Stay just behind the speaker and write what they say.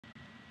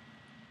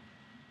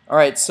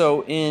Alright,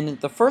 so in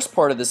the first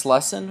part of this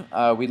lesson,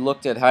 we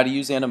looked at how to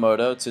use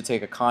Animoto to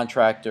take a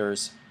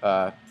contractor's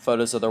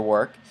photos of their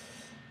work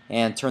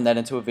and turn that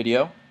into a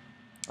video.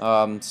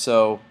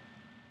 So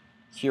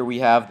here we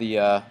have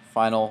the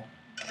final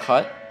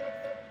cut,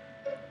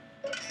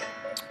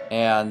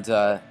 and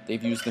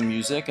they've used the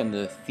music and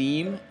the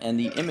theme and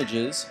the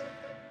images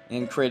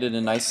and created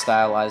a nice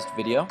stylized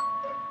video.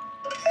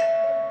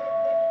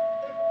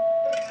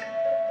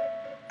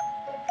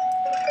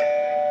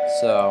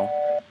 So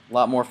a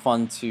lot more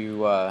fun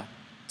to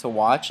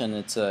watch, and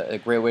it's a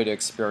great way to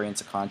experience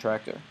a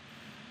contractor.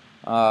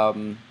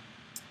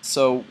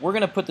 So we're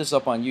going to put this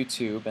up on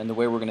YouTube, and the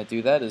way we're going to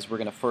do that is we're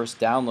going to first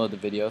download the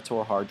video to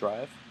our hard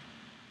drive.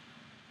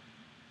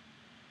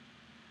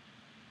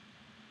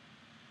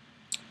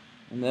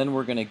 And then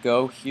we're going to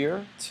go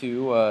here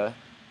to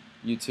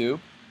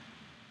YouTube.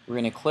 We're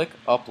going to click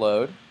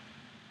Upload.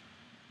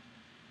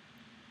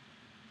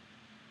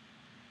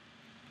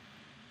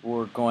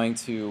 We're going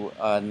to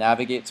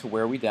navigate to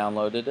where we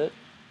downloaded it.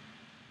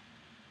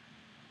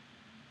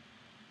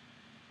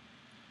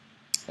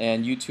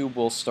 And YouTube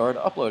will start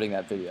uploading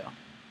that video.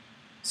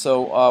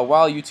 So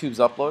while YouTube's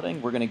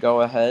uploading, we're going to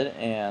go ahead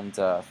and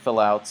fill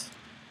out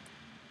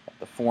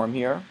the form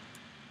here.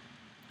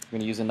 We're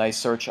going to use a nice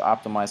search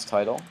optimized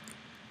title.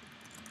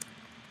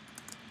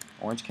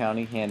 Orange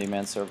County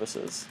Handyman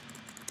Services.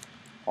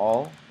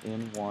 All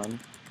in one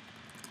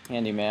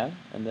handyman.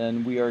 And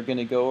then we are going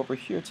to go over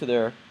here to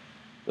their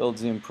build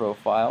Zoom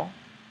profile.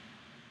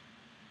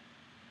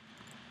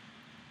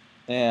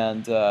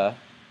 And we're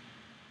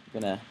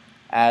going to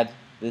add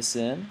this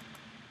in.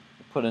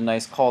 Put a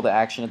nice call to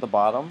action at the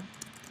bottom.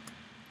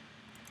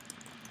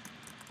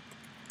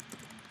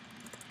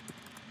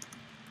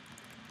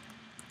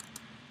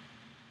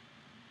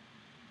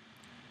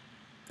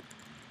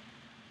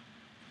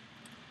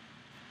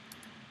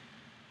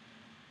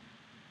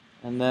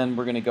 And then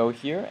we're going to go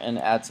here and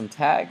add some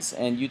tags,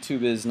 and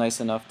YouTube is nice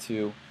enough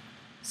to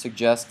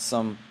suggest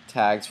some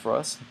tags for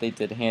us. They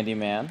did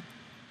handyman.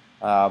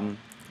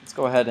 Let's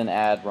go ahead and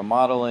add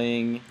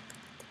remodeling,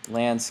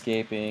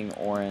 landscaping,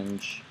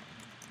 Orange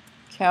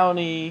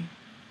County,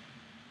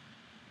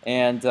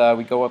 and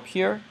we go up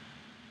here.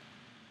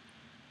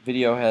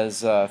 Video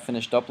has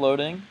finished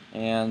uploading,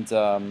 and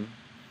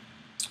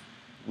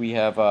we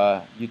have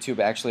YouTube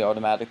actually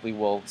automatically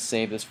will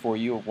save this for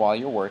you while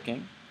you're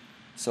working.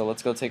 So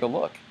let's go take a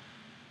look.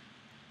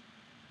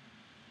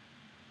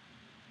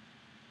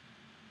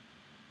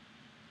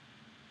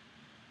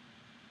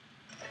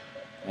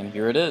 And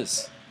here it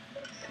is.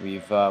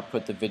 We've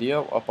put the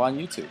video up on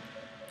YouTube.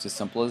 It's as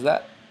simple as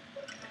that.